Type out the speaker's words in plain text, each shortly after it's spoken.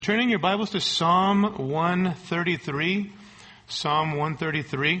Turning your Bibles to Psalm 133. Psalm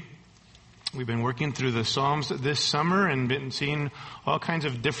 133. We've been working through the Psalms this summer and been seeing all kinds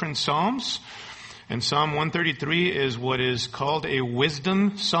of different Psalms. And Psalm 133 is what is called a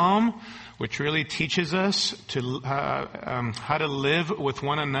wisdom psalm, which really teaches us to how to live with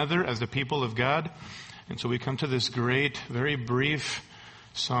one another as the people of God. And so we come to this great, very brief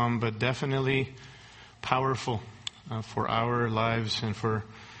psalm, but definitely powerful for our lives and for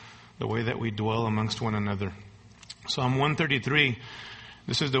the way that we dwell amongst one another. Psalm 133,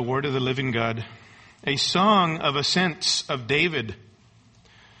 this is the word of the living God. A song of ascents of David.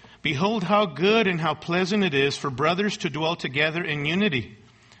 Behold how good and how pleasant it is for brothers to dwell together in unity.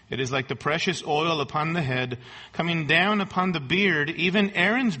 It is like the precious oil upon the head, coming down upon the beard, even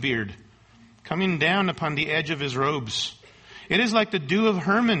Aaron's beard, coming down upon the edge of his robes. It is like the dew of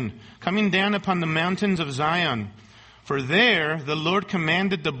Hermon, coming down upon the mountains of Zion. For there the Lord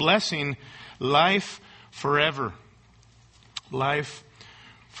commanded the blessing, life forever. Life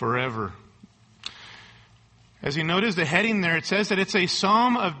forever. As you notice the heading there, it says that it's a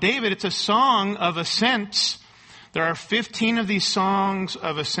psalm of David. It's a song of ascents. There are 15 of these songs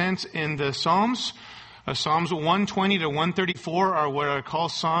of ascents in the Psalms. Psalms 120 to 134 are what are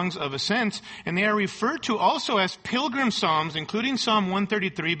called songs of ascents. And they are referred to also as pilgrim psalms, including Psalm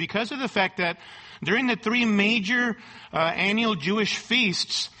 133, because of the fact that during the three major annual Jewish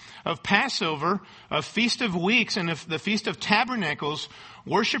feasts of Passover, of Feast of Weeks, and of the Feast of Tabernacles,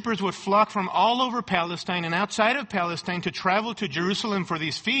 worshipers would flock from all over Palestine and outside of Palestine to travel to Jerusalem for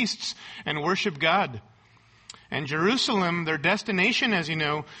these feasts and worship God. And Jerusalem, their destination, as you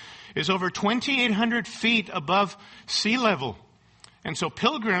know, is over 2,800 feet above sea level. And so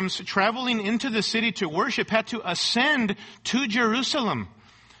pilgrims traveling into the city to worship had to ascend to Jerusalem.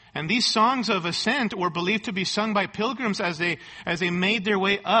 And these songs of ascent were believed to be sung by pilgrims as they made their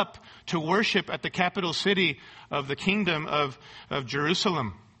way up to worship at the capital city of the kingdom of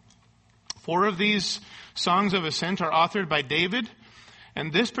Jerusalem. 4 of these songs of ascent are authored by David.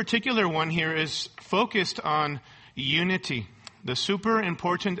 And this particular one here is focused on unity, the super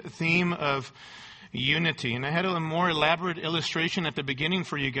important theme of unity. And I had a more elaborate illustration at the beginning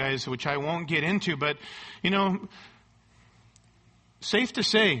for you guys, which I won't get into, but safe to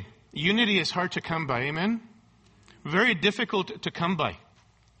say, unity is hard to come by, amen? Very difficult to come by.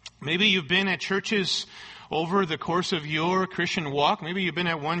 Maybe you've been at churches over the course of your Christian walk. Maybe you've been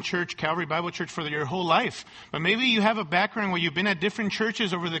at one church, Calvary Bible Church, for your whole life. But maybe you have a background where you've been at different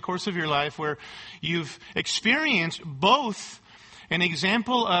churches over the course of your life where you've experienced both an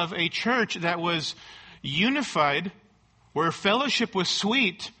example of a church that was unified, where fellowship was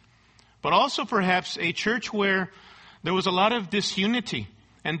sweet, but also perhaps a church where there was a lot of disunity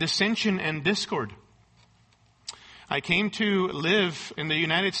and dissension and discord. I came to live in the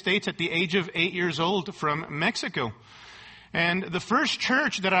United States at the age of 8 years old from Mexico. And the first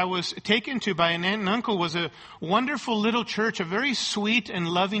church that I was taken to by an aunt and uncle was a wonderful little church, a very sweet and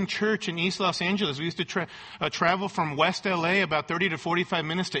loving church in East Los Angeles. We used to travel from West LA about 30 to 45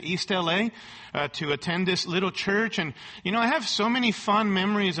 minutes to East LA to attend this little church. And, I have so many fond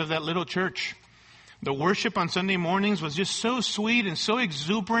memories of that little church. The worship on Sunday mornings was just so sweet and so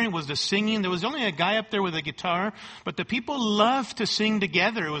exuberant was the singing. There was only a guy up there with a guitar, but the people loved to sing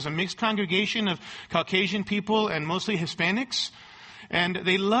together. It was a mixed congregation of Caucasian people and mostly Hispanics, and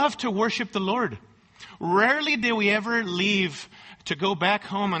they loved to worship the Lord. Rarely did we ever leave to go back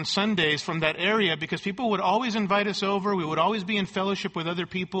home on Sundays from that area because people would always invite us over. We would always be in fellowship with other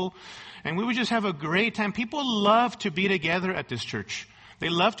people, and we would just have a great time. People loved to be together at this church. They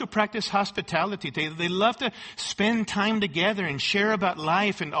love to practice hospitality. They love to spend time together and share about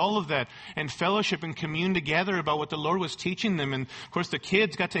life and all of that, and fellowship and commune together about what the Lord was teaching them. And of course the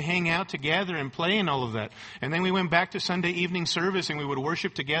kids got to hang out together and play and all of that. And then we went back to Sunday evening service and we would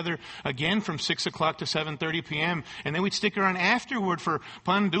worship together again from 6 o'clock to 7:30 p.m. And then we'd stick around afterward for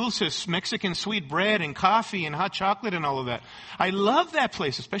pan dulces, Mexican sweet bread and coffee and hot chocolate and all of that. I love that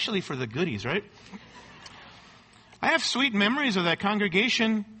place, especially for the goodies, right? I have sweet memories of that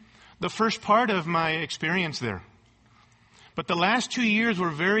congregation, the first part of my experience there. But the last 2 years were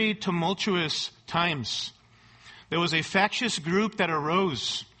very tumultuous times. There was a factious group that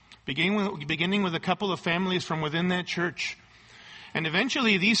arose, beginning with a couple of families from within that church. And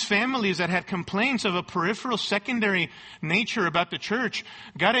eventually these families that had complaints of a peripheral secondary nature about the church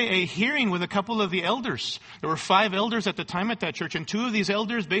got a hearing with a couple of the elders. There were 5 elders at the time at that church, and 2 of these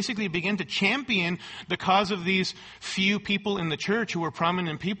elders basically began to champion the cause of these few people in the church who were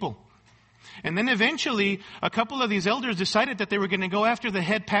prominent people. And then eventually a couple of these elders decided that they were going to go after the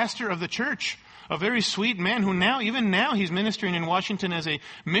head pastor of the church, a very sweet man who even now, he's ministering in Washington as a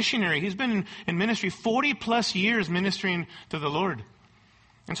missionary. He's been in ministry 40 plus years ministering to the Lord.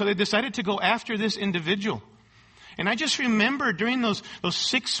 And so they decided to go after this individual. And I just remember during those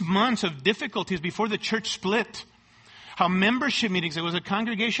 6 months of difficulties before the church split, how membership meetings, it was a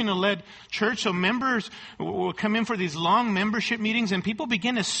congregational-led church, so members would come in for these long membership meetings, and people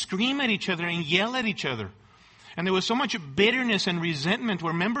began to scream at each other and yell at each other. And there was so much bitterness and resentment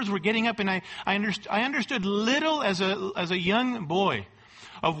where members were getting up, and I understood little as a young boy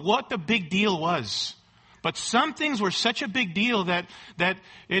of what the big deal was. But some things were such a big deal that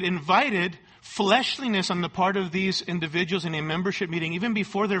it invited fleshliness on the part of these individuals in a membership meeting, even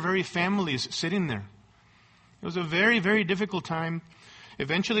before their very families sitting there. It was a very, very difficult time.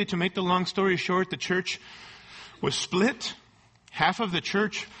 Eventually, to make the long story short, the church was split. Half of the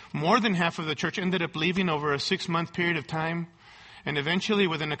church, more than half of the church, ended up leaving over a 6-month period of time. And eventually,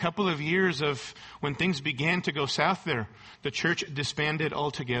 within a couple of years of when things began to go south there, the church disbanded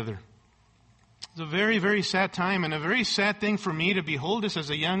altogether. It was a very, very sad time, and a very sad thing for me to behold this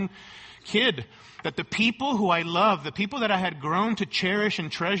as a young kid, that the people who I loved, the people that I had grown to cherish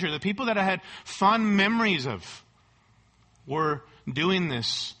and treasure, the people that I had fond memories of, were doing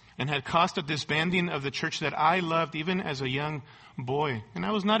this and had caused a disbanding of the church that I loved even as a young boy. And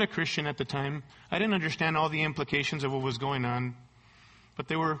I was not a Christian at the time. I didn't understand all the implications of what was going on. But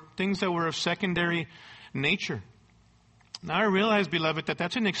there were things that were of secondary nature. Now I realize, beloved, that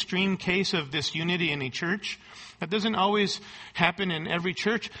that's an extreme case of disunity in a church. That doesn't always happen in every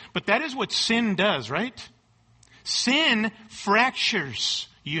church. But that is what sin does, right? Sin fractures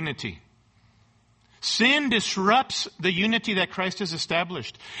unity. Sin disrupts the unity that Christ has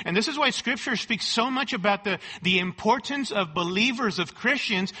established. And this is why Scripture speaks so much about the importance of believers, of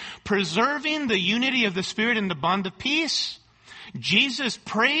Christians, preserving the unity of the Spirit in the bond of peace. Jesus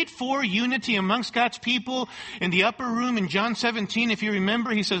prayed for unity amongst God's people in the upper room in John 17. If you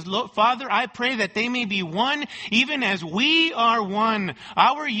remember, he says, Father, I pray that they may be one, even as we are one.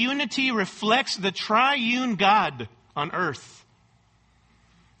 Our unity reflects the triune God on earth.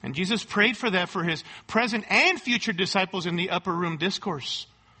 And Jesus prayed for that for his present and future disciples in the upper room discourse.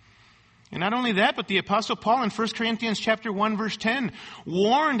 And not only that, but the Apostle Paul in 1 Corinthians chapter 1 verse 10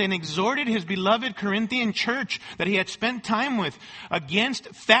 warned and exhorted his beloved Corinthian church that he had spent time with against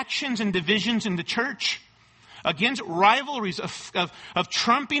factions and divisions in the church, against rivalries of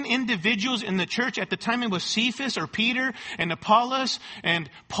trumping individuals in the church. At the time it was Cephas or Peter and Apollos and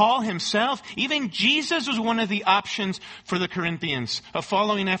Paul himself. Even Jesus was one of the options for the Corinthians of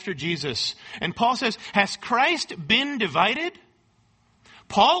following after Jesus. And Paul says, has Christ been divided?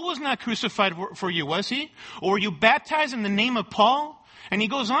 Paul was not crucified for you, was he? Or were you baptized in the name of Paul? And he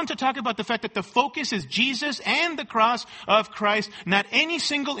goes on to talk about the fact that the focus is Jesus and the cross of Christ, not any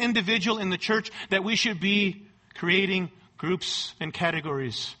single individual in the church that we should be creating groups and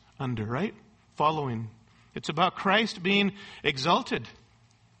categories under, right? Following. It's about Christ being exalted.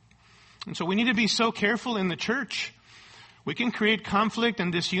 And so we need to be so careful in the church. We can create conflict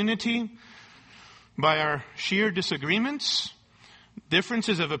and disunity by our sheer disagreements,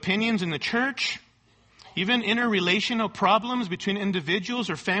 differences of opinions in the church. Even interrelational problems between individuals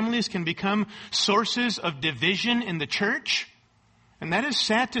or families can become sources of division in the church. And that is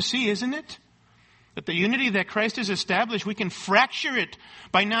sad to see, isn't it? That the unity that Christ has established, we can fracture it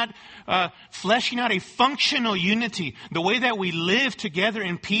by not fleshing out a functional unity, the way that we live together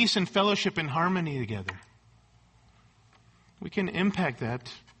in peace and fellowship and harmony together. We can impact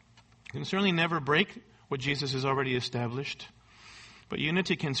that. We can certainly never break what Jesus has already established. But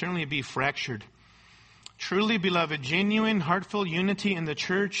unity can certainly be fractured. Truly, beloved, genuine, heartfelt unity in the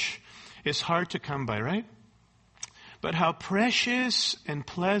church is hard to come by, right? But how precious and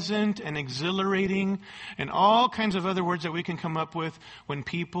pleasant and exhilarating and all kinds of other words that we can come up with when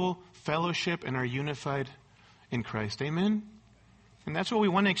people fellowship and are unified in Christ. Amen? And that's what we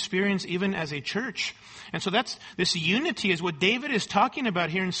want to experience even as a church. And so this unity is what David is talking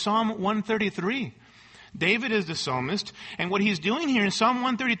about here in Psalm 133. David is the psalmist, and what he's doing here in Psalm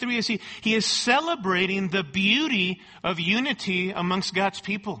 133 is he is celebrating the beauty of unity amongst God's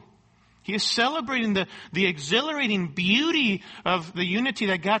people. He is celebrating the exhilarating beauty of the unity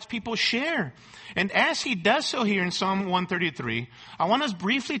that God's people share. And as he does so here in Psalm 133, I want us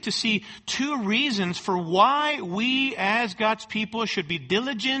briefly to see two reasons for why we as God's people should be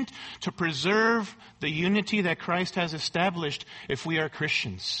diligent to preserve the unity that Christ has established if we are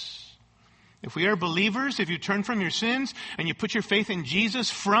Christians. If we are believers, if you turn from your sins and you put your faith in Jesus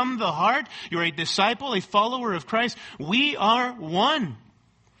from the heart, you're a disciple, a follower of Christ, we are one.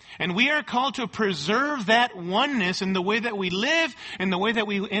 And we are called to preserve that oneness in the way that we live and the way that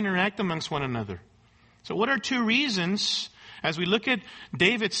we interact amongst one another. So what are two reasons, as we look at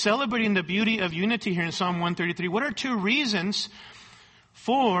David celebrating the beauty of unity here in Psalm 133, what are two reasons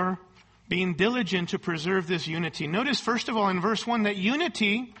for being diligent to preserve this unity? Notice, first of all, in verse 1, that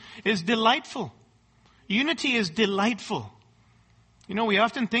unity is delightful. Unity is delightful. You know, we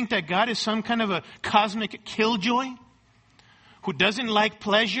often think that God is some kind of a cosmic killjoy who doesn't like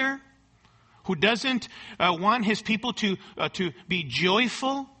pleasure, who doesn't want his people to be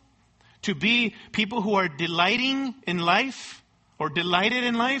joyful, to be people who are delighting in life or delighted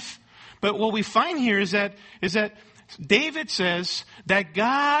in life. But what we find here is that David says that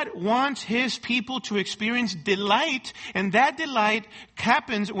God wants his people to experience delight, and that delight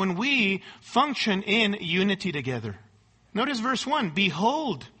happens when we function in unity together. Notice verse 1,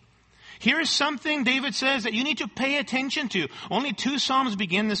 behold. Here is something David says that you need to pay attention to. Only two Psalms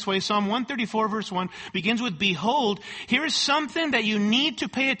begin this way. Psalm 134 verse 1 begins with behold. Here is something that you need to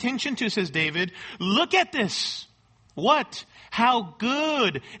pay attention to, says David. Look at this. What? How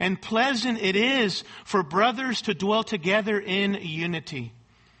good and pleasant it is for brothers to dwell together in unity.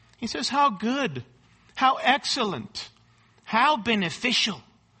 He says, how good, how excellent, how beneficial,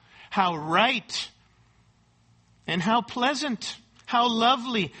 how right, and how pleasant, how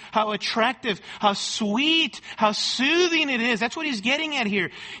lovely, how attractive, how sweet, how soothing it is. That's what he's getting at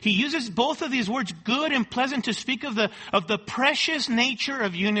here. He uses both of these words, good and pleasant, to speak of the precious nature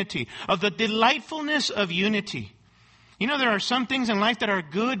of unity, of the delightfulness of unity. You know, there are some things in life that are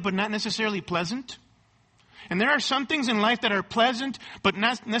good but not necessarily pleasant. And there are some things in life that are pleasant but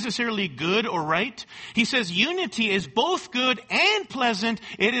not necessarily good or right. He says unity is both good and pleasant.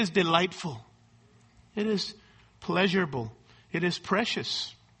 It is delightful. It is pleasurable. It is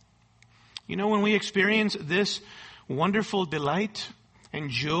precious. You know, when we experience this wonderful delight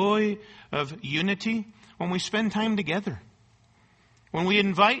and joy of unity, when we spend time together, when we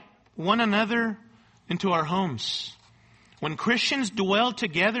invite one another into our homes, when Christians dwell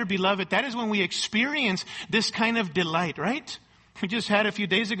together, beloved, that is when we experience this kind of delight, right? We just had a few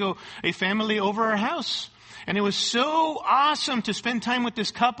days ago a family over our house. And it was so awesome to spend time with this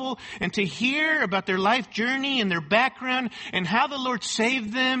couple and to hear about their life journey and their background and how the Lord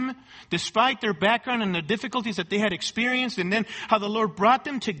saved them despite their background and the difficulties that they had experienced, and then how the Lord brought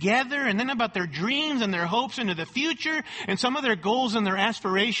them together, and then about their dreams and their hopes into the future and some of their goals and their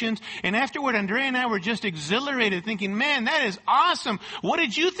aspirations. And afterward, Andrea and I were just exhilarated thinking, man, that is awesome. What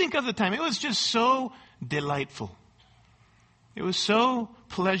did you think of the time? It was just so delightful. It was so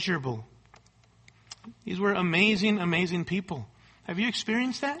pleasurable. These were amazing, amazing people. Have you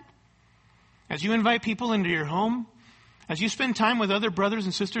experienced that? As you invite people into your home, as you spend time with other brothers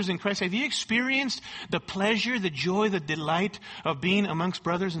and sisters in Christ, have you experienced the pleasure, the joy, the delight of being amongst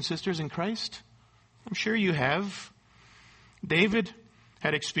brothers and sisters in Christ? I'm sure you have. David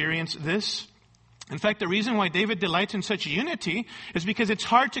had experienced this. In fact, the reason why David delights in such unity is because it's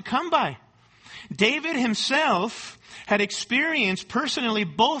hard to come by. David himself had experienced personally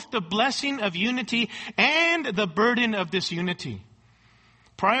both the blessing of unity and the burden of disunity.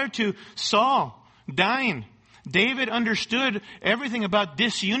 Prior to Saul dying, David understood everything about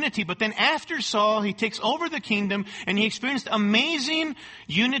disunity, but then after Saul, he takes over the kingdom and he experienced amazing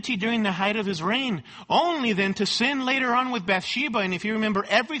unity during the height of his reign, only then to sin later on with Bathsheba. And if you remember,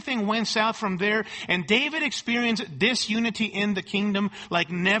 everything went south from there, and David experienced disunity in the kingdom like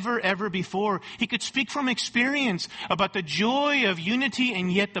never ever before. He could speak from experience about the joy of unity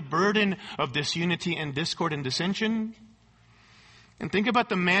and yet the burden of disunity and discord and dissension. And think about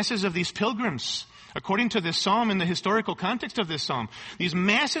the masses of these pilgrims. According to this psalm, in the historical context of this psalm, these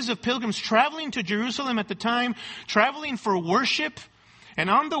masses of pilgrims traveling to Jerusalem at the time, traveling for worship, and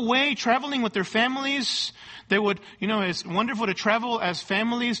on the way, traveling with their families. They would, it's wonderful to travel as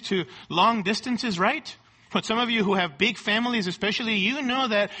families to long distances, right? But some of you who have big families, especially, you know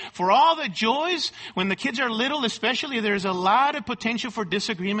that for all the joys, when the kids are little especially, there's a lot of potential for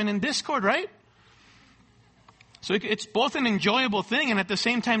disagreement and discord, right? So it's both an enjoyable thing and at the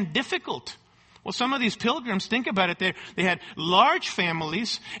same time difficult. Well, some of these pilgrims, think about it, they had large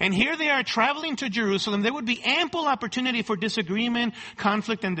families, and here they are traveling to Jerusalem. There would be ample opportunity for disagreement,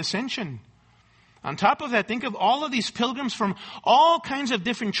 conflict, and dissension. On top of that, think of all of these pilgrims from all kinds of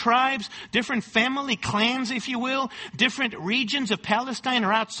different tribes, different family clans, if you will, different regions of Palestine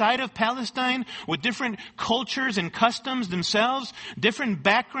or outside of Palestine, with different cultures and customs themselves, different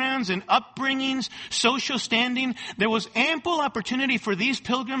backgrounds and upbringings, social standing. There was ample opportunity for these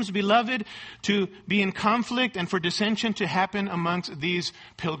pilgrims, beloved, to be in conflict and for dissension to happen amongst these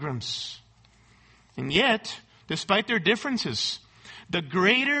pilgrims. And yet, despite their differences, the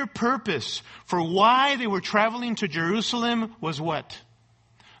greater purpose for why they were traveling to Jerusalem was what?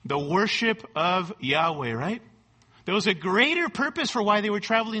 The worship of Yahweh, right? There was a greater purpose for why they were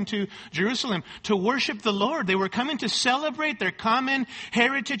traveling to Jerusalem, to worship the Lord. They were coming to celebrate their common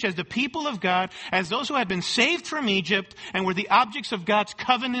heritage as the people of God, as those who had been saved from Egypt and were the objects of God's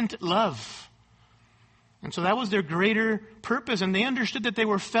covenant love. And so that was their greater purpose. And they understood that they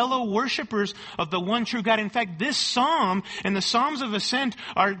were fellow worshipers of the one true God. In fact, this psalm and the Psalms of Ascent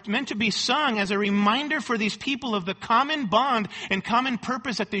are meant to be sung as a reminder for these people of the common bond and common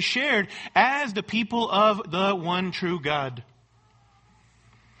purpose that they shared as the people of the one true God.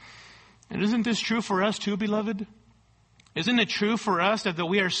 And isn't this true for us too, beloved? Isn't it true for us that though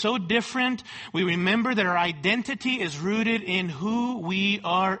we are so different, we remember that our identity is rooted in who we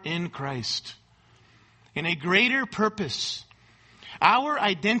are in Christ? In a greater purpose. Our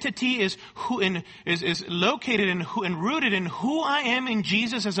identity is located and rooted in who I am in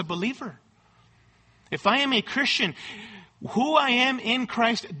Jesus as a believer. If I am a Christian, who I am in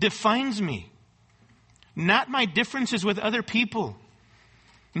Christ defines me. Not my differences with other people.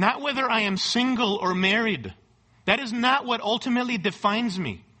 Not whether I am single or married. That is not what ultimately defines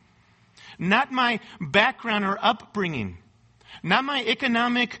me. Not my background or upbringing. Not my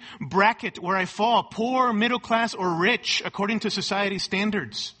economic bracket where I fall, poor, middle class, or rich according to society's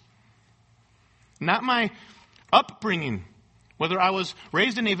standards. Not my upbringing, whether I was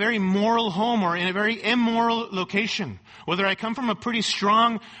raised in a very moral home or in a very immoral location. Whether I come from a pretty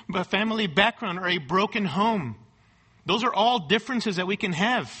strong family background or a broken home. Those are all differences that we can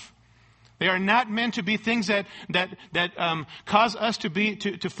have. They are not meant to be things that cause us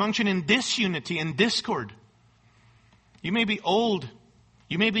to function in disunity and discord. You may be old.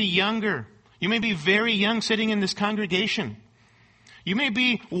 You may be younger. You may be very young sitting in this congregation. You may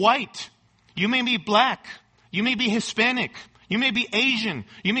be white. You may be black. You may be Hispanic. You may be Asian.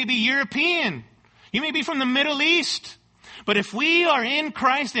 You may be European. You may be from the Middle East. But if we are in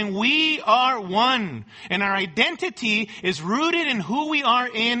Christ, then we are one. And our identity is rooted in who we are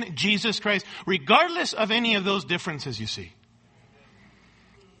in Jesus Christ, regardless of any of those differences, you see.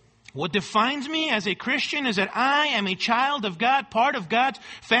 What defines me as a Christian is that I am a child of God, part of God's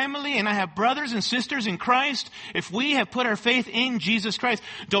family, and I have brothers and sisters in Christ if we have put our faith in Jesus Christ.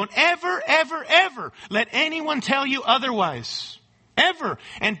 Don't ever, ever, ever let anyone tell you otherwise. Ever.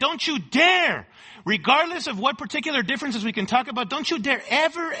 And don't you dare, regardless of what particular differences we can talk about, don't you dare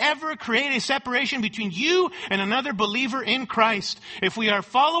ever, ever create a separation between you and another believer in Christ. If we are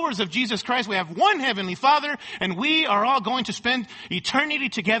followers of Jesus Christ, we have one Heavenly Father, and we are all going to spend eternity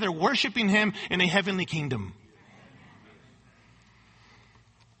together worshiping Him in a heavenly kingdom.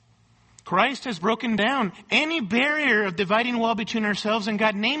 Christ has broken down any barrier of dividing wall between ourselves and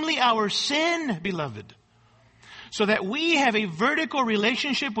God, namely our sin, beloved. So that we have a vertical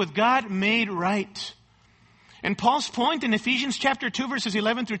relationship with God made right. And Paul's point in Ephesians chapter 2 verses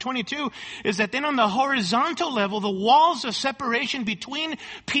 11 through 22 is that then on the horizontal level, the walls of separation between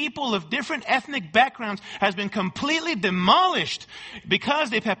people of different ethnic backgrounds has been completely demolished because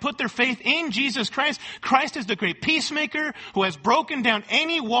they have put their faith in Jesus Christ. Christ is the great peacemaker who has broken down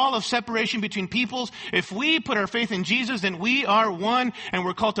any wall of separation between peoples. If we put our faith in Jesus, then we are one, and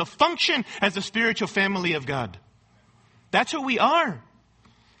we're called to function as the spiritual family of God. That's who we are.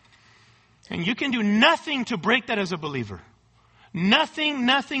 And you can do nothing to break that as a believer. Nothing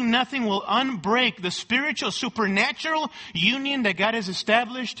will unbreak the spiritual, supernatural union that God has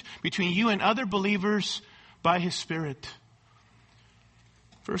established between you and other believers by His Spirit.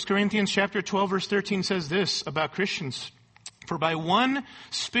 1 Corinthians chapter 12 verse 13 says this about Christians. For by one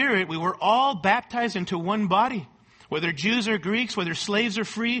Spirit we were all baptized into one body. Whether Jews or Greeks, whether slaves or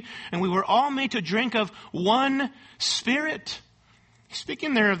free, and we were all made to drink of one Spirit.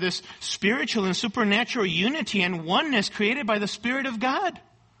 Speaking there of this spiritual and supernatural unity and oneness created by the Spirit of God.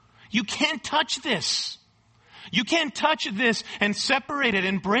 You can't touch this. You can't touch this and separate it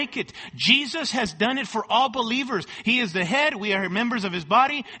and break it. Jesus has done it for all believers. He is the head, we are members of His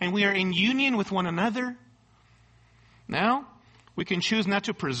body, and we are in union with one another. Now, we can choose not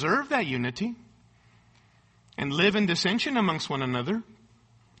to preserve that unity and live in dissension amongst one another.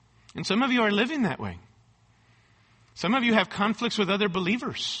 And some of you are living that way. Some of you have conflicts with other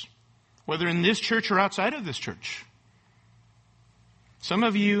believers, whether in this church or outside of this church. Some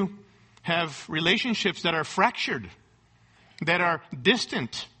of you have relationships that are fractured, that are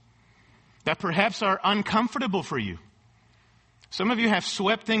distant, that perhaps are uncomfortable for you. Some of you have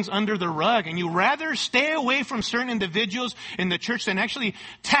swept things under the rug, and you rather stay away from certain individuals in the church than actually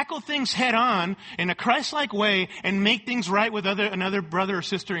tackle things head on in a Christ-like way and make things right with another brother or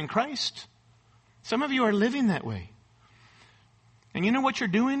sister in Christ. Some of you are living that way. And you know what you're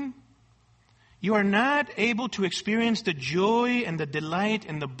doing? you are not able to experience the joy and the delight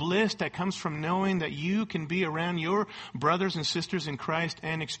and the bliss that comes from knowing that you can be around your brothers and sisters in Christ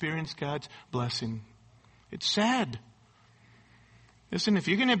and experience God's blessing. It's sad. Listen, if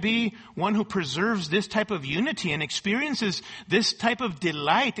you're going to be one who preserves this type of unity and experiences this type of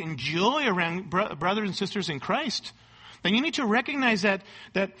delight and joy around brothers and sisters in Christ, then you need to recognize that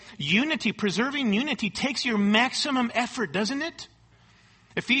unity, preserving unity, takes your maximum effort, doesn't it?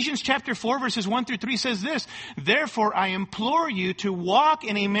 Ephesians chapter 4 verses 1 through 3 says this, "Therefore I implore you to walk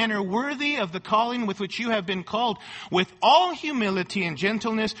in a manner worthy of the calling with which you have been called, with all humility and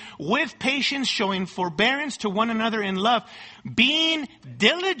gentleness, with patience, showing forbearance to one another in love, being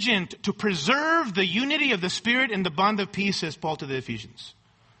diligent to preserve the unity of the Spirit in the bond of peace," says Paul to the Ephesians.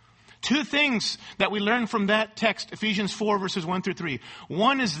 Two things that we learn from that text, Ephesians 4 verses 1 through 3.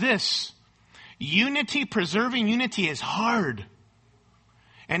 One is this: unity, preserving unity is hard.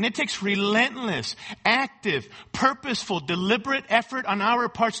 And it takes relentless, active, purposeful, deliberate effort on our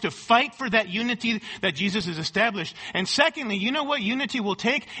parts to fight for that unity that Jesus has established. And secondly, you know what unity will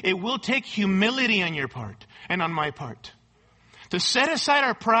take? It will take humility on your part and on my part. To set aside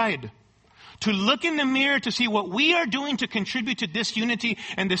our pride, to look in the mirror to see what we are doing to contribute to this unity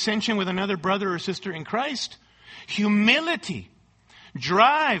and dissension with another brother or sister in Christ. Humility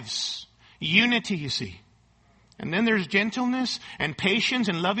drives unity, you see. And then there's gentleness and patience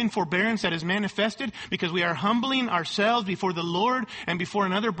and loving forbearance that is manifested because we are humbling ourselves before the Lord and before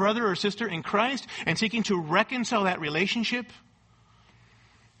another brother or sister in Christ and seeking to reconcile that relationship.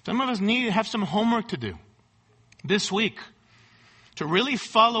 Some of us need to have some homework to do this week to really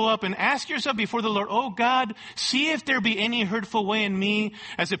follow up and ask yourself before the Lord, "Oh God, see if there be any hurtful way in me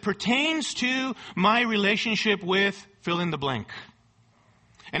as it pertains to my relationship with," fill in the blank.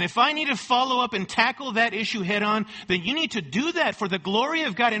 And if I need to follow up and tackle that issue head on, then you need to do that for the glory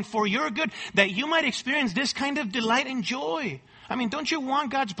of God and for your good, that you might experience this kind of delight and joy. I mean, don't you want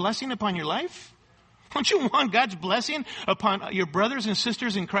God's blessing upon your life? Don't you want God's blessing upon your brothers and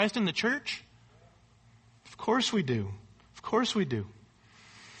sisters in Christ in the church? Of course we do. Of course we do.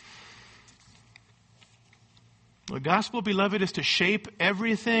 The gospel, beloved, is to shape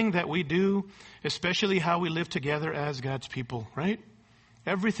everything that we do, especially how we live together as God's people, right?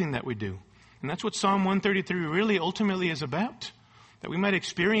 Everything that we do. And that's what Psalm 133 really ultimately is about. That we might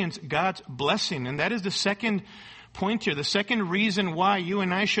experience God's blessing. And that is the second point here. The second reason why you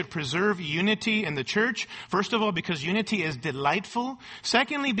and I should preserve unity in the church. First of all, because unity is delightful.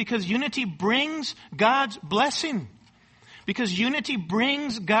 Secondly, because unity brings God's blessing. Because unity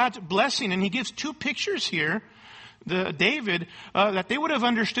brings God's blessing. And he gives two pictures here, David, that they would have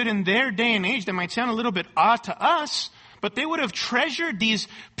understood in their day and age that might sound a little bit odd to us. But they would have treasured these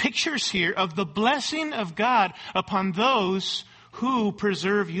pictures here of the blessing of God upon those who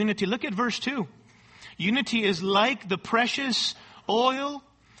preserve unity. Look at verse 2. Unity is like the precious oil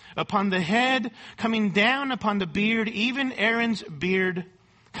upon the head, coming down upon the beard, even Aaron's beard,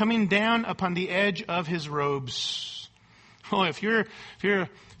 coming down upon the edge of his robes. Oh, if you're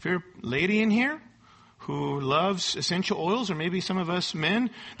a lady in here who loves essential oils, or maybe some of us men,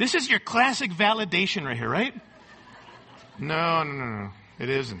 this is your classic validation right here, right? No. It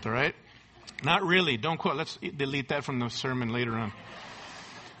isn't, all right? Not really. Don't quote. Let's delete that from the sermon later on.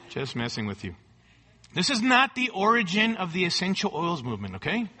 Just messing with you. This is not the origin of the essential oils movement,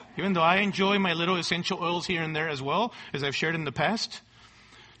 okay? Even though I enjoy my little essential oils here and there as well, as I've shared in the past.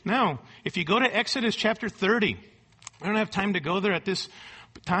 Now, if you go to Exodus chapter 30, I don't have time to go there at this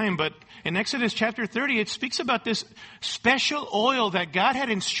time, but in Exodus chapter 30, it speaks about this special oil that God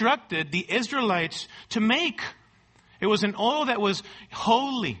had instructed the Israelites to make. It was an oil that was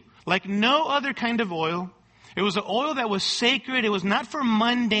holy, like no other kind of oil. It was an oil that was sacred. It was not for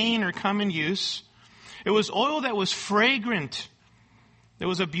mundane or common use. It was oil that was fragrant. There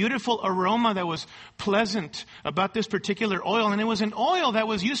was a beautiful aroma that was pleasant about this particular oil. And it was an oil that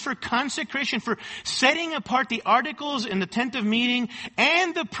was used for consecration, for setting apart the articles in the tent of meeting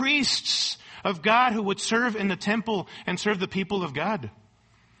and the priests of God who would serve in the temple and serve the people of God.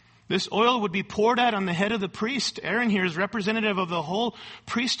 This oil would be poured out on the head of the priest. Aaron here is representative of the whole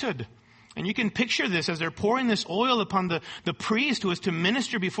priesthood. And you can picture this as they're pouring this oil upon the priest who is to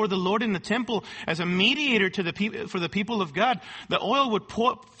minister before the Lord in the temple as a mediator for the people of God. The oil would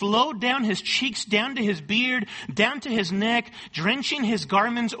flow down his cheeks, down to his beard, down to his neck, drenching his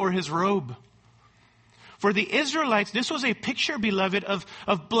garments or his robe. For the Israelites, this was a picture, beloved, of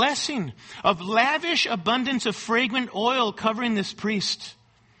blessing, of lavish abundance of fragrant oil covering this priest.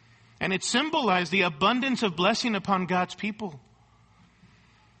 And it symbolized the abundance of blessing upon God's people.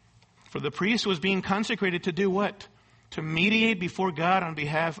 For the priest was being consecrated to do what? to mediate before God on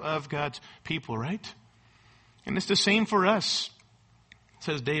behalf of God's people, right? And it's the same for us,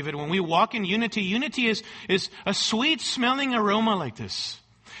 says David. When we walk in unity, unity is a sweet-smelling aroma like this.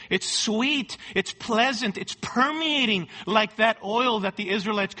 It's sweet, it's pleasant, it's permeating like that oil that the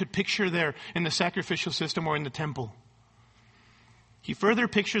Israelites could picture there in the sacrificial system or in the temple. He further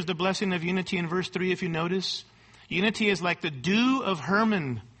pictures the blessing of unity in verse 3, if you notice. Unity is like the dew of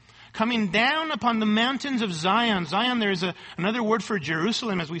Hermon coming down upon the mountains of Zion. Zion, there's another word for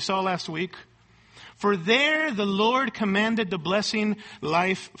Jerusalem, as we saw last week. For there the Lord commanded the blessing,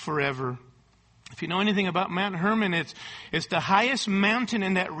 life forever. If you know anything about Mount Hermon, it's the highest mountain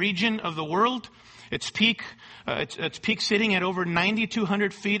in that region of the world. Its peak sitting at over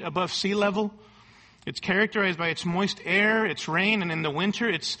 9,200 feet above sea level. It's characterized by its moist air, its rain, and in the winter,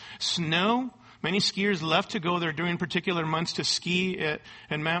 it's snow. Many skiers love to go there during particular months to ski at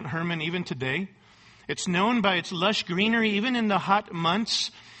Mount Hermon even today. It's known by its lush greenery even in the hot months.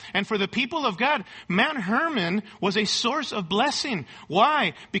 And for the people of God, Mount Hermon was a source of blessing.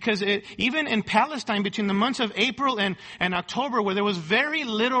 Why? Because even in Palestine, between the months of April and October, where there was very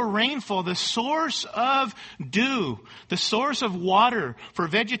little rainfall, the source of dew, the source of water for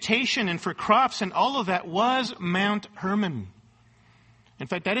vegetation and for crops and all of that was Mount Hermon. In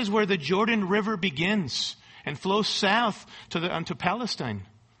fact, that is where the Jordan River begins and flows south to Palestine.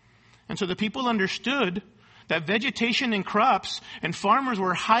 And so the people understood that vegetation and crops and farmers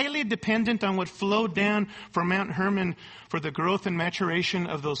were highly dependent on what flowed down from Mount Hermon for the growth and maturation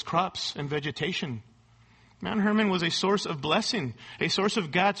of those crops and vegetation. Mount Hermon was a source of blessing, a source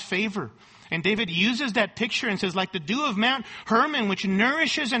of God's favor. And David uses that picture and says, like the dew of Mount Hermon, which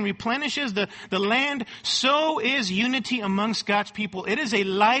nourishes and replenishes the land, so is unity amongst God's people. It is a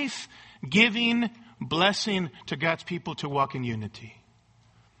life-giving blessing to God's people to walk in unity.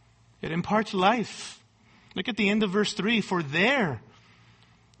 It imparts life. Look at the end of verse 3. For there,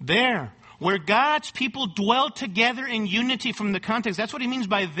 where God's people dwell together in unity, from the context, that's what he means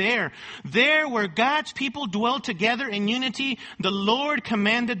by there. There, where God's people dwell together in unity, the Lord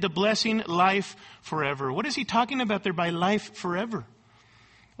commanded the blessing, life forever. What is he talking about there by life forever?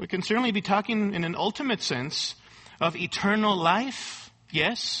 We can certainly be talking in an ultimate sense of eternal life.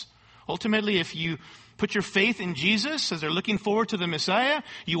 Yes. Ultimately, if you put your faith in Jesus as they're looking forward to the Messiah,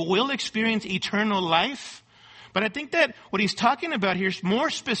 you will experience eternal life. But I think that what he's talking about here more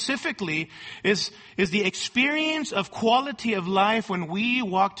specifically is the experience of quality of life when we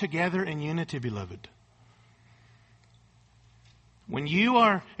walk together in unity, beloved. When you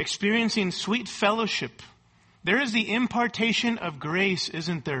are experiencing sweet fellowship, there is the impartation of grace,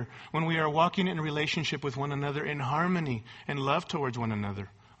 isn't there, when we are walking in relationship with one another in harmony and love towards one another.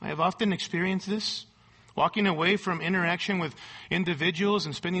 I have often experienced this. Walking away from interaction with individuals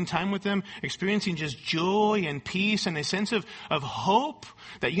and spending time with them, experiencing just joy and peace and a sense of hope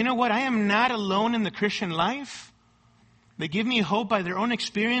that, you know what, I am not alone in the Christian life. They give me hope by their own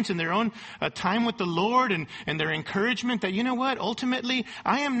experience and their own time with the Lord and their encouragement that, you know what, ultimately,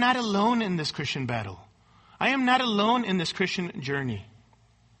 I am not alone in this Christian battle. I am not alone in this Christian journey.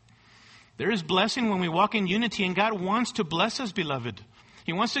 There is blessing when we walk in unity, and God wants to bless us, beloved.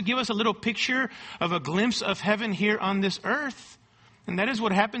 He wants to give us a little picture of a glimpse of heaven here on this earth. And that is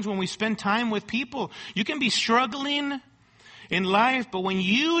what happens when we spend time with people. You can be struggling in life, but when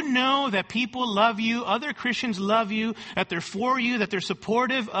you know that people love you, other Christians love you, that they're for you, that they're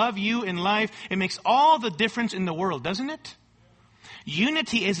supportive of you in life, it makes all the difference in the world, doesn't it?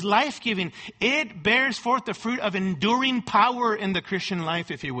 Unity is life-giving. It bears forth the fruit of enduring power in the Christian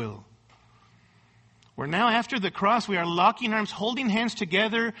life, if you will. Where now after the cross, we are locking arms, holding hands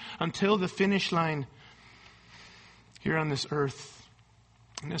together until the finish line here on this earth.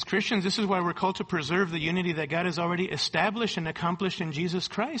 And as Christians, this is why we're called to preserve the unity that God has already established and accomplished in Jesus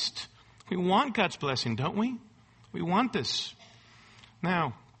Christ. We want God's blessing, don't we? We want this.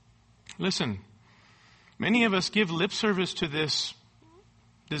 Now, listen, many of us give lip service to this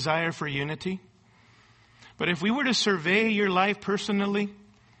desire for unity. But if we were to survey your life personally,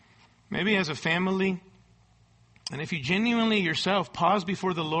 maybe as a family, and if you genuinely yourself pause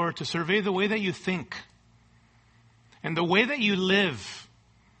before the Lord to survey the way that you think and the way that you live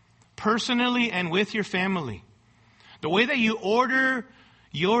personally and with your family, the way that you order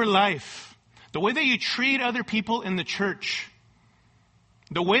your life, the way that you treat other people in the church,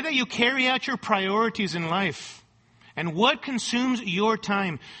 the way that you carry out your priorities in life, and what consumes your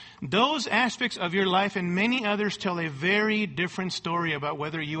time, those aspects of your life and many others tell a very different story about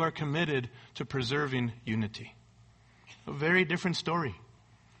whether you are committed to preserving unity. A very different story.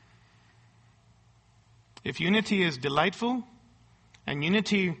 If unity is delightful and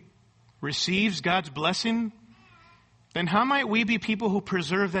unity receives God's blessing, then how might we be people who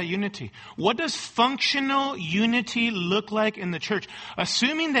preserve that unity? What does functional unity look like in the church?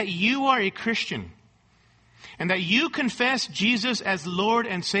 Assuming that you are a Christian and that you confess Jesus as Lord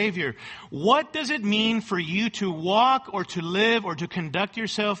and Savior, what does it mean for you to walk or to live or to conduct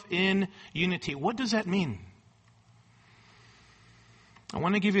yourself in unity? What does that mean? I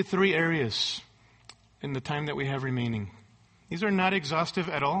want to give you 3 areas in the time that we have remaining. These are not exhaustive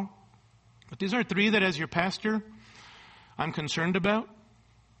at all, but these are 3 that as your pastor, I'm concerned about.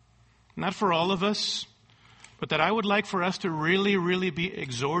 Not for all of us, but that I would like for us to really, really be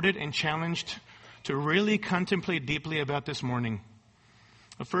exhorted and challenged to really contemplate deeply about this morning.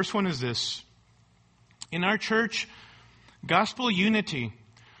 The first one is this. In our church, gospel unity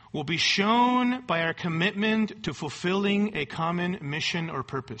will be shown by our commitment to fulfilling a common mission or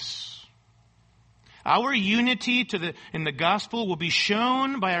purpose. Our unity in the gospel will be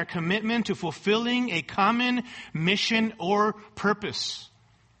shown by our commitment to fulfilling a common mission or purpose.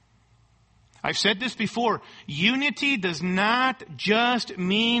 I've said this before. Unity does not just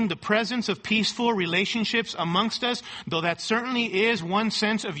mean the presence of peaceful relationships amongst us, though that certainly is one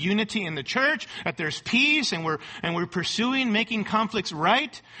sense of unity in the church, that there's peace and we're pursuing making conflicts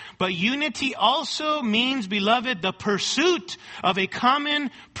right. But unity also means, beloved, the pursuit of a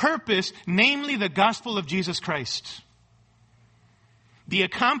common purpose, namely the gospel of Jesus Christ. The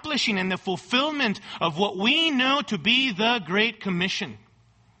accomplishing and the fulfillment of what we know to be the Great Commission.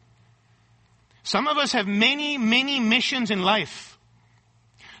 Some of us have many, many missions in life.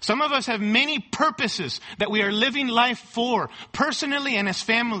 Some of us have many purposes that we are living life for, personally and as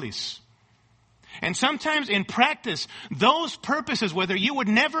families. And sometimes in practice, those purposes, whether you would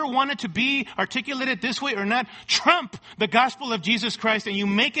never want it to be articulated this way or not, trump the gospel of Jesus Christ, and you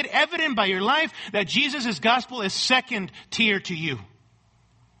make it evident by your life that Jesus' gospel is second tier to you.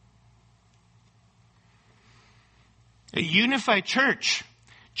 A unified church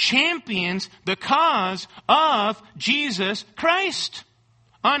champions the cause of Jesus Christ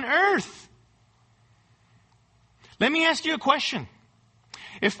on earth. Let me ask you a question.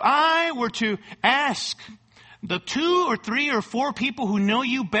 If I were to ask the 2 or 3 or 4 people who know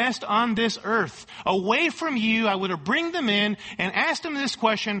you best on this earth, away from you, I would have bring them in and asked them this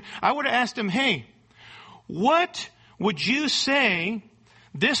question. I would have asked them, hey, what would you say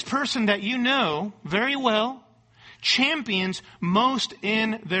this person that you know very well champions most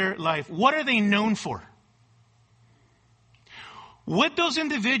in their life? What are they known for? Would those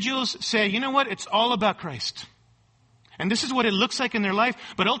individuals say, you know what, it's all about Christ? And this is what it looks like in their life,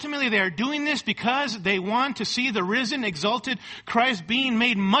 but ultimately they are doing this because they want to see the risen, exalted Christ being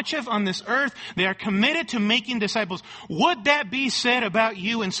made much of on this earth. They are committed to making disciples. Would that be said about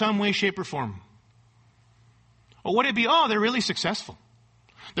you in some way, shape, or form? Or would it be, oh, they're really successful.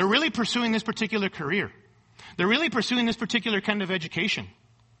 They're really pursuing this particular career. They're really pursuing this particular kind of education.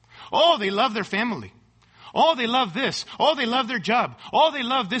 Oh, they love their family. Oh, they love this. Oh, they love their job. Oh, they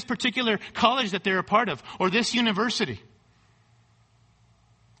love this particular college that they're a part of, or this university.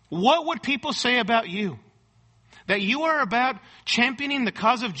 What would people say about you? That you are about championing the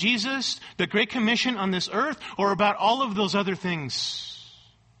cause of Jesus, the Great Commission on this earth, or about all of those other things?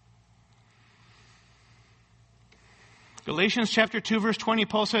 Galatians chapter 2, verse 20,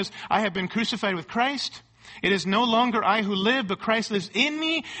 Paul says, I have been crucified with Christ. It is no longer I who live, but Christ lives in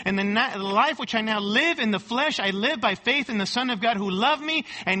me. And the life which I now live in the flesh, I live by faith in the Son of God who loved me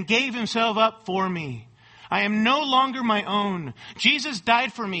and gave himself up for me. I am no longer my own. Jesus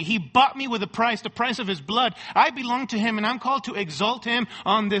died for me. He bought me with a price, the price of his blood. I belong to him, and I'm called to exalt him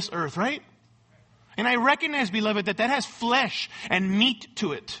on this earth, right? And I recognize, beloved, that has flesh and meat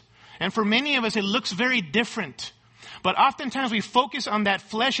to it. And for many of us, it looks very different. But oftentimes we focus on that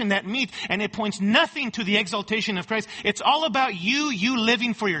flesh and that meat, and it points nothing to the exaltation of Christ. It's all about you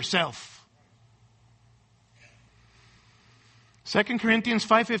living for yourself. 2 Corinthians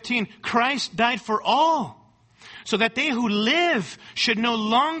 5:15, Christ died for all, so that they who live should no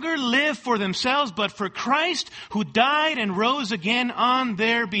longer live for themselves, but for Christ who died and rose again on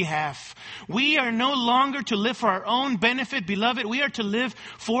their behalf. We are no longer to live for our own benefit, beloved. We are to live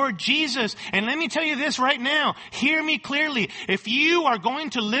for Jesus. And let me tell you this right now. Hear me clearly. If you are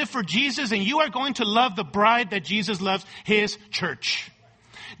going to live for Jesus, and you are going to love the bride that Jesus loves, his church.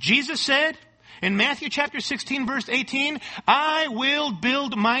 Jesus said in Matthew chapter 16, verse 18, I will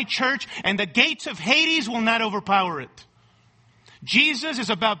build my church, and the gates of Hades will not overpower it. Jesus is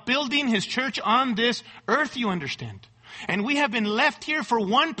about building his church on this earth, you understand. And we have been left here for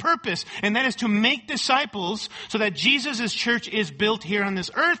one purpose, and that is to make disciples so that Jesus' church is built here on this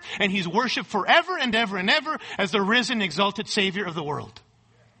earth, and he's worshiped forever and ever and ever as the risen, exalted Savior of the world.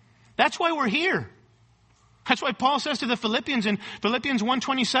 That's why we're here. That's why Paul says to the Philippians in Philippians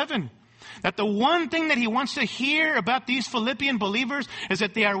 1:27, that the one thing that he wants to hear about these Philippian believers is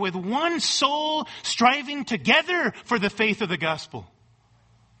that they are with one soul striving together for the faith of the gospel.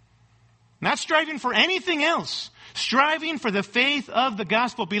 Not striving for anything else. Striving for the faith of the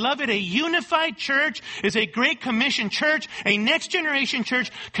gospel. Beloved, a unified church is a Great Commission church, a next generation church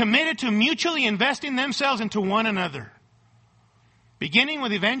committed to mutually investing themselves into one another. Beginning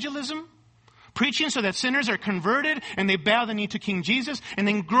with evangelism, preaching so that sinners are converted and they bow the knee to King Jesus, and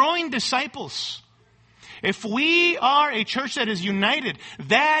then growing disciples. If we are a church that is united,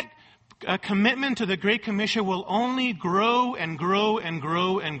 that commitment to the Great Commission will only grow and grow and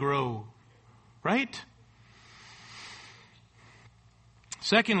grow and grow. Right?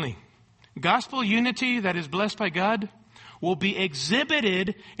 Secondly, gospel unity that is blessed by God will be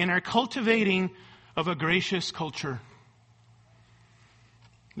exhibited in our cultivating of a gracious culture.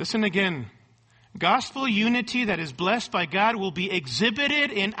 Listen again. Gospel unity that is blessed by God will be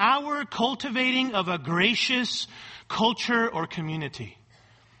exhibited in our cultivating of a gracious culture or community.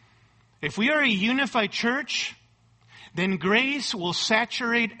 If we are a unified church, then grace will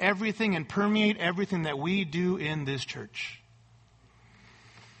saturate everything and permeate everything that we do in this church.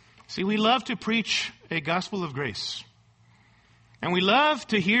 See, we love to preach a gospel of grace. And we love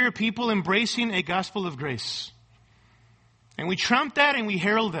to hear people embracing a gospel of grace. And we trump that and we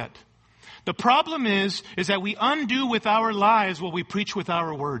herald that. The problem is that we undo with our lives what we preach with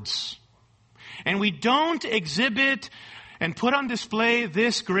our words. And we don't exhibit and put on display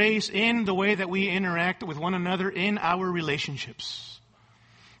this grace in the way that we interact with one another in our relationships.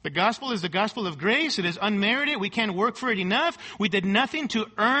 The gospel is the gospel of grace. It is unmerited. We can't work for it enough. We did nothing to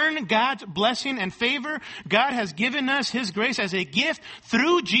earn God's blessing and favor. God has given us His grace as a gift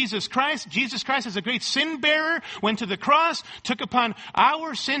through Jesus Christ. Jesus Christ, as a great sin bearer, went to the cross, took upon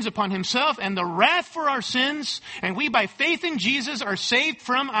our sins upon Himself and the wrath for our sins. And we, by faith in Jesus, are saved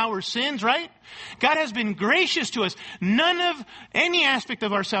from our sins, right? God has been gracious to us. None of any aspect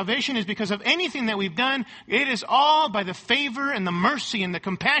of our salvation is because of anything that we've done. It is all by the favor and the mercy and the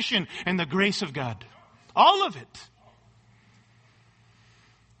compassion and the grace of God. All of it.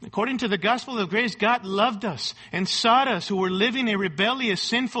 According to the gospel of grace, God loved us and sought us who were living a rebellious,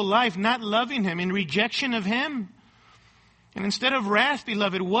 sinful life, not loving Him, in rejection of Him. And instead of wrath,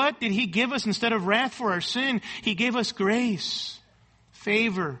 beloved, what did He give us instead of wrath for our sin? He gave us grace,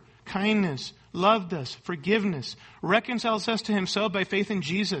 favor, kindness, loved us, forgiveness, reconciles us to Himself by faith in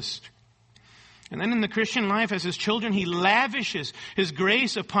Jesus. And then in the Christian life, as His children, He lavishes His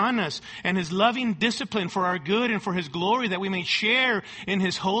grace upon us and His loving discipline for our good and for His glory, that we may share in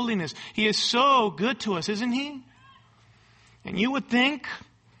His holiness. He is so good to us, isn't He? And you would think,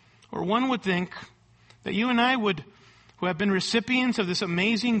 or one would think, that you and I would, who have been recipients of this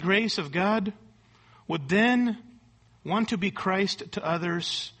amazing grace of God, would then want to be Christ to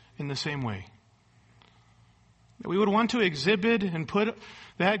others in the same way. That we would want to exhibit and put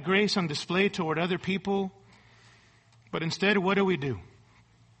that grace on display toward other people. But instead, what do we do?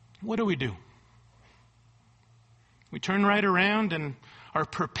 What do we do? We turn right around and are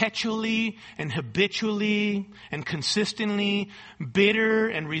perpetually and habitually and consistently bitter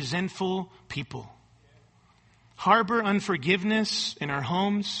and resentful people. Harbor unforgiveness in our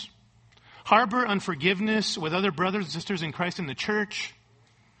homes. Harbor unforgiveness with other brothers and sisters in Christ in the church.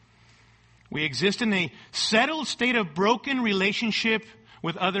 We exist in a settled state of broken relationship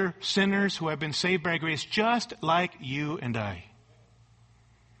with other sinners who have been saved by grace, just like you and I.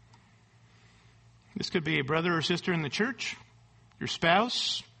 This could be a brother or sister in the church, your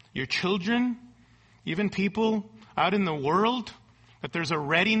spouse, your children, even people out in the world, that there's a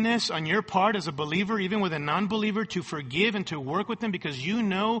readiness on your part as a believer, even with a non-believer, to forgive and to work with them because you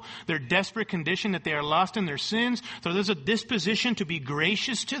know their desperate condition, that they are lost in their sins. So there's a disposition to be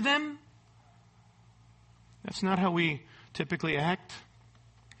gracious to them. That's not how we typically act.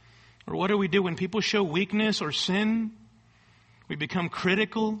 Or what do we do when people show weakness or sin? We become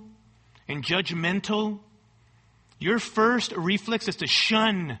critical and judgmental. Your first reflex is to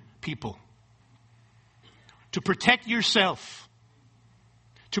shun people. To protect yourself.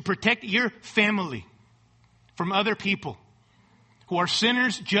 To protect your family from other people who are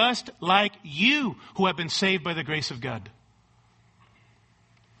sinners just like you, who have been saved by the grace of God.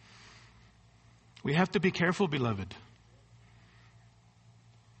 We have to be careful, beloved.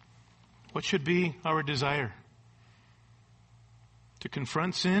 What should be our desire? To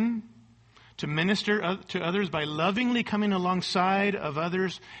confront sin, to minister to others by lovingly coming alongside of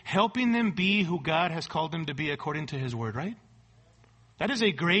others, helping them be who God has called them to be according to His Word, right? That is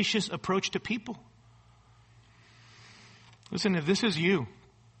a gracious approach to people. Listen, if this is you,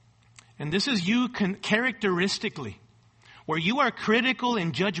 and this is you characteristically, where you are critical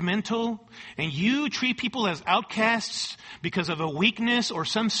and judgmental, and you treat people as outcasts because of a weakness or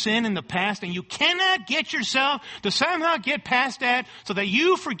some sin in the past, and you cannot get yourself to somehow get past that so that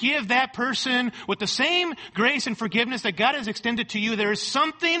you forgive that person with the same grace and forgiveness that God has extended to you, there is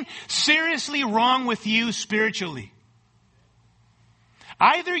something seriously wrong with you spiritually.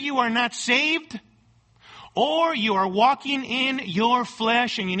 Either you are not saved, or you are walking in your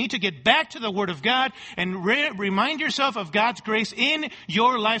flesh, and you need to get back to the Word of God and remind yourself of God's grace in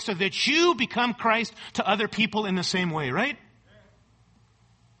your life so that you become Christ to other people in the same way, right?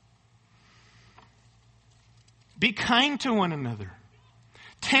 Be kind to one another.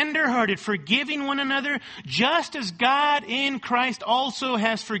 Tender-hearted, forgiving one another, just as God in Christ also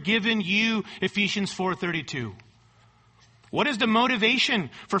has forgiven you, Ephesians 4:32. What is the motivation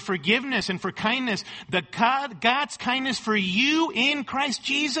for forgiveness and for kindness? God's kindness for you in Christ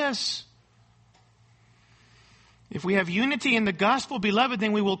Jesus. If we have unity in the gospel, beloved,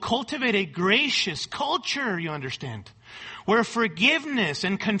 then we will cultivate a gracious culture, you understand, where forgiveness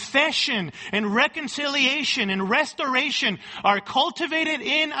and confession and reconciliation and restoration are cultivated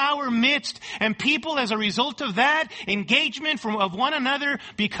in our midst, and people, as a result of that engagement of one another,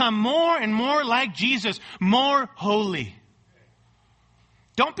 become more and more like Jesus, more holy.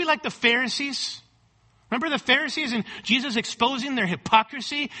 Don't be like the Pharisees. Remember the Pharisees and Jesus exposing their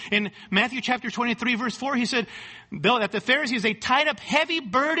hypocrisy? In Matthew chapter 23, verse 4, he said that the Pharisees, they tied up heavy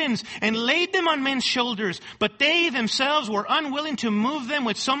burdens and laid them on men's shoulders, but they themselves were unwilling to move them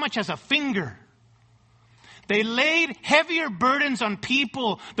with so much as a finger. They laid heavier burdens on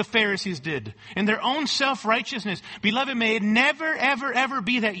people, the Pharisees did, in their own self-righteousness. Beloved, may it never, ever, ever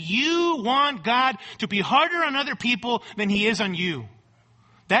be that you want God to be harder on other people than He is on you.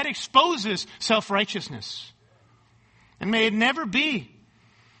 That exposes self-righteousness. And may it never be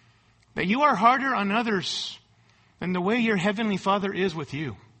that you are harder on others than the way your Heavenly Father is with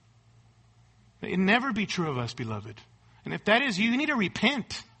you. May it never be true of us, beloved. And if that is you need to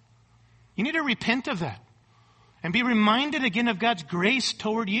repent. You need to repent of that. And be reminded again of God's grace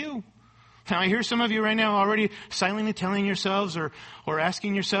toward you. Now, I hear some of you right now already silently telling yourselves or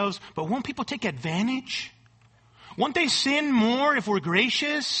asking yourselves, but won't people take advantage? Won't they sin more if we're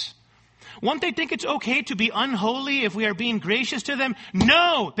gracious? Won't they think it's okay to be unholy if we are being gracious to them?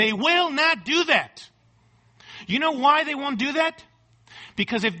 No, they will not do that. You know why they won't do that?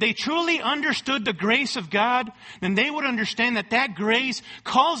 Because if they truly understood the grace of God, then they would understand that that grace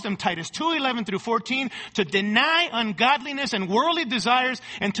calls them, Titus 2:11 through 14, to deny ungodliness and worldly desires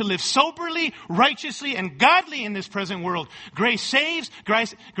and to live soberly, righteously, and godly in this present world. Grace saves,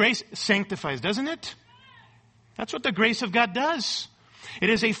 grace sanctifies, doesn't it? That's what the grace of God does. It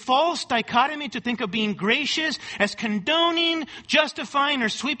is a false dichotomy to think of being gracious as condoning, justifying, or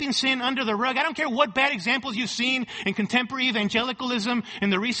sweeping sin under the rug. I don't care what bad examples you've seen in contemporary evangelicalism in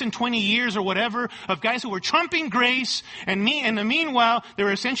the recent 20 years or whatever of guys who were trumping grace, and in the meanwhile, they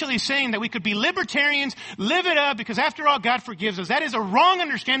were essentially saying that we could be libertarians, live it up, because after all, God forgives us. That is a wrong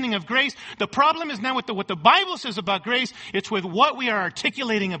understanding of grace. The problem is not with what the Bible says about grace, it's with what we are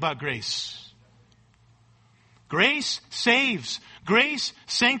articulating about grace. Grace saves. Grace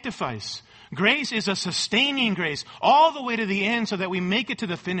sanctifies. Grace is a sustaining grace all the way to the end so that we make it to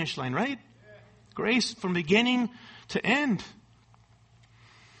the finish line, right? Grace from beginning to end.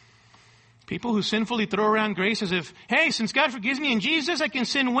 People who sinfully throw around grace as if, hey, since God forgives me in Jesus, I can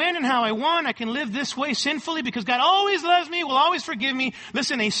sin when and how I want. I can live this way sinfully because God always loves me, will always forgive me.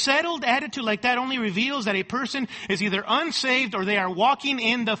 Listen, a settled attitude like that only reveals that a person is either unsaved or they are walking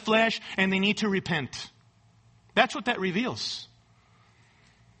in the flesh and they need to repent. That's what that reveals.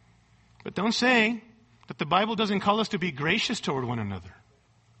 But don't say that the Bible doesn't call us to be gracious toward one another.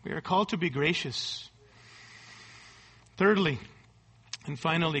 We are called to be gracious. Thirdly, and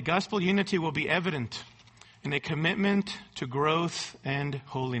finally, gospel unity will be evident in a commitment to growth and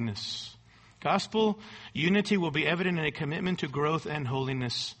holiness. Gospel unity will be evident in a commitment to growth and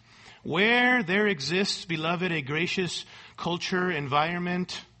holiness. Where there exists, beloved, a gracious culture,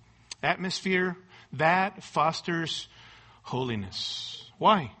 environment, atmosphere, that fosters holiness.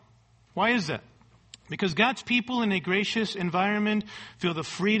 Why? Why is that? Because God's people in a gracious environment feel the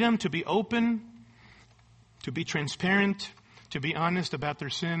freedom to be open, to be transparent, to be honest about their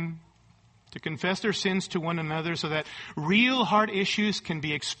sin, to confess their sins to one another so that real hard issues can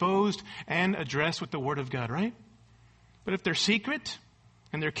be exposed and addressed with the Word of God, right? But if they're secret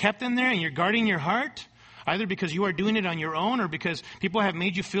and they're kept in there and you're guarding your heart, either because you are doing it on your own or because people have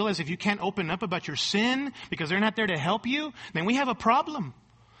made you feel as if you can't open up about your sin because they're not there to help you, then we have a problem.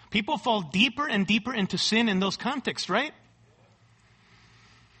 People fall deeper and deeper into sin in those contexts, right?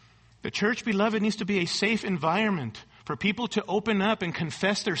 The church, beloved, needs to be a safe environment for people to open up and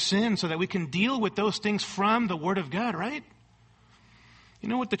confess their sins so that we can deal with those things from the Word of God, right? You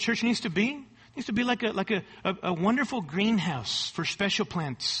know what the church needs to be? It needs to be like a wonderful greenhouse for special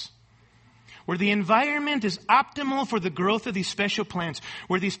plants, where the environment is optimal for the growth of these special plants,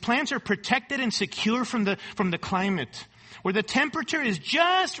 where these plants are protected and secure from the climate, where the temperature is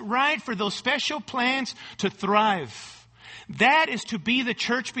just right for those special plants to thrive. That is to be the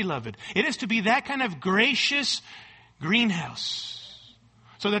church, beloved. It is to be that kind of gracious greenhouse,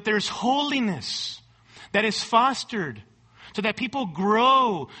 so that there's holiness that is fostered, so that people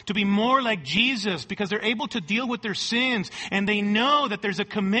grow to be more like Jesus because they're able to deal with their sins, and they know that there's a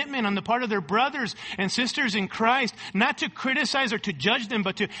commitment on the part of their brothers and sisters in Christ not to criticize or to judge them,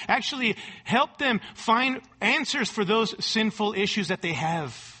 but to actually help them find answers for those sinful issues that they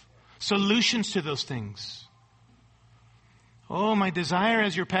have, solutions to those things. Oh, my desire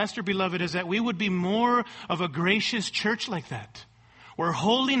as your pastor, beloved, is that we would be more of a gracious church like that, where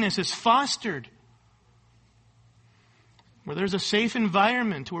holiness is fostered, where there's a safe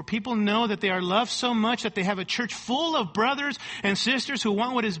environment, where people know that they are loved so much that they have a church full of brothers and sisters who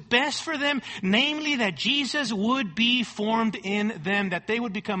want what is best for them, namely that Jesus would be formed in them, that they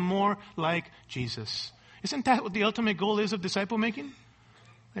would become more like Jesus. Isn't that what the ultimate goal is of disciple making?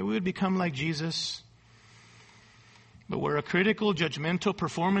 That we would become like Jesus. But where a critical, judgmental,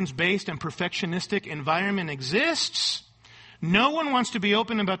 performance-based, and perfectionistic environment exists, no one wants to be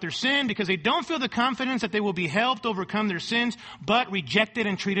open about their sin because they don't feel the confidence that they will be helped overcome their sins, but rejected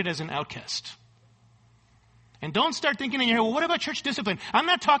and treated as an outcast. And don't start thinking in your head, well, what about church discipline? I'm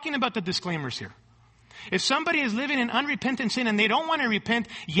not talking about the disclaimers here. If somebody is living in unrepentant sin and they don't want to repent,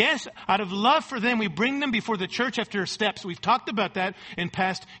 yes, out of love for them, we bring them before the church after steps. We've talked about that in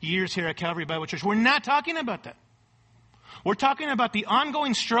past years here at Calvary Bible Church. We're not talking about that. We're talking about the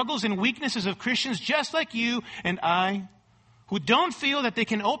ongoing struggles and weaknesses of Christians just like you and I, who don't feel that they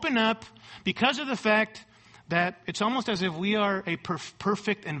can open up because of the fact that it's almost as if we are a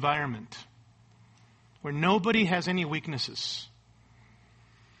perfect environment where nobody has any weaknesses.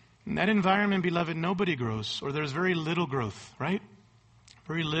 In that environment, beloved, nobody grows, or there's very little growth, right?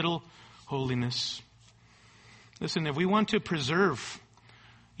 Very little holiness. Listen, if we want to preserve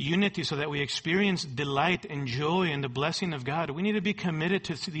unity so that we experience delight and joy and the blessing of God, we need to be committed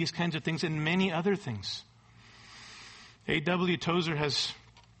to these kinds of things and many other things. A.W. Tozer has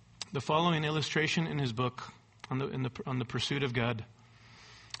the following illustration in his book on the pursuit of God.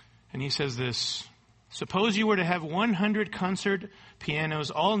 And he says this: suppose you were to have 100 concert pianos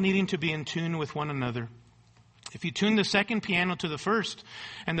all needing to be in tune with one another. If you tune the second piano to the first,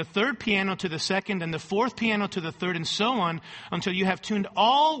 and the third piano to the second, and the fourth piano to the third, and so on, until you have tuned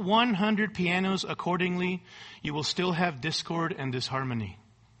all 100 pianos accordingly, you will still have discord and disharmony.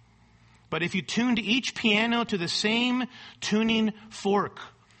 But if you tuned each piano to the same tuning fork,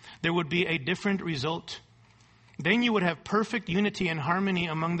 there would be a different result. Then you would have perfect unity and harmony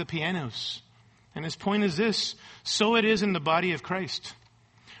among the pianos. And his point is this: so it is in the body of Christ.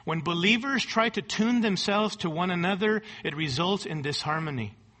 When believers try to tune themselves to one another, it results in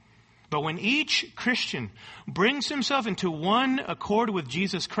disharmony. But when each Christian brings himself into one accord with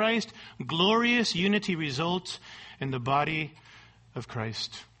Jesus Christ, glorious unity results in the body of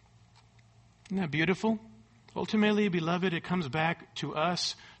Christ. Isn't that beautiful? Ultimately, beloved, it comes back to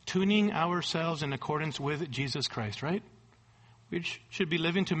us tuning ourselves in accordance with Jesus Christ, right? We should be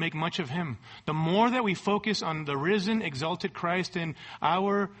living to make much of Him. The more that we focus on the risen, exalted Christ in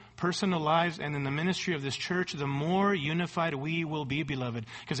our personal lives and in the ministry of this church, the more unified we will be, beloved.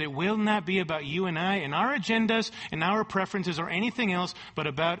 Because it will not be about you and I and our agendas and our preferences or anything else, but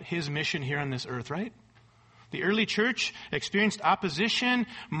about His mission here on this earth, right? The early church experienced opposition,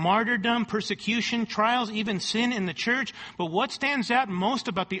 martyrdom, persecution, trials, even sin in the church. But what stands out most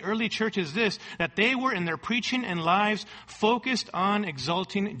about the early church is this: that they were in their preaching and lives focused on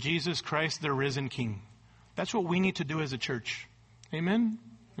exalting Jesus Christ, the risen King. That's what we need to do as a church. Amen?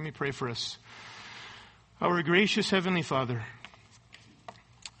 Let me pray for us. Our gracious Heavenly Father,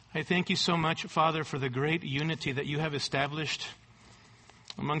 I thank you so much, Father, for the great unity that you have established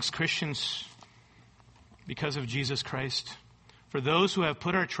amongst Christians because of Jesus Christ. For those who have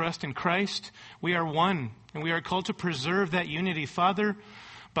put our trust in Christ, we are one, and we are called to preserve that unity. Father,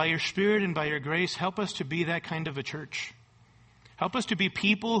 by your Spirit and by your grace, help us to be that kind of a church. Help us to be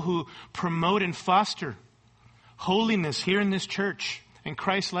people who promote and foster holiness here in this church and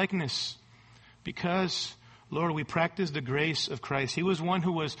Christ-likeness. Because, Lord, we practice the grace of Christ. He was one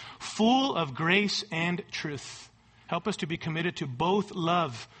who was full of grace and truth. Help us to be committed to both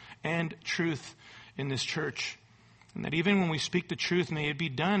love and truth in this church. And that even when we speak the truth, may it be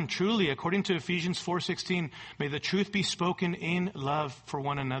done truly according to Ephesians 4:16. May the truth be spoken in love for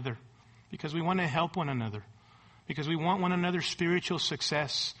one another, because we want to help one another, because we want one another's spiritual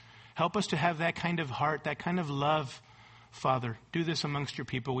success. Help us to have that kind of heart, that kind of love, Father. Do this amongst your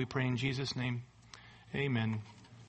people, we pray in Jesus' name. Amen.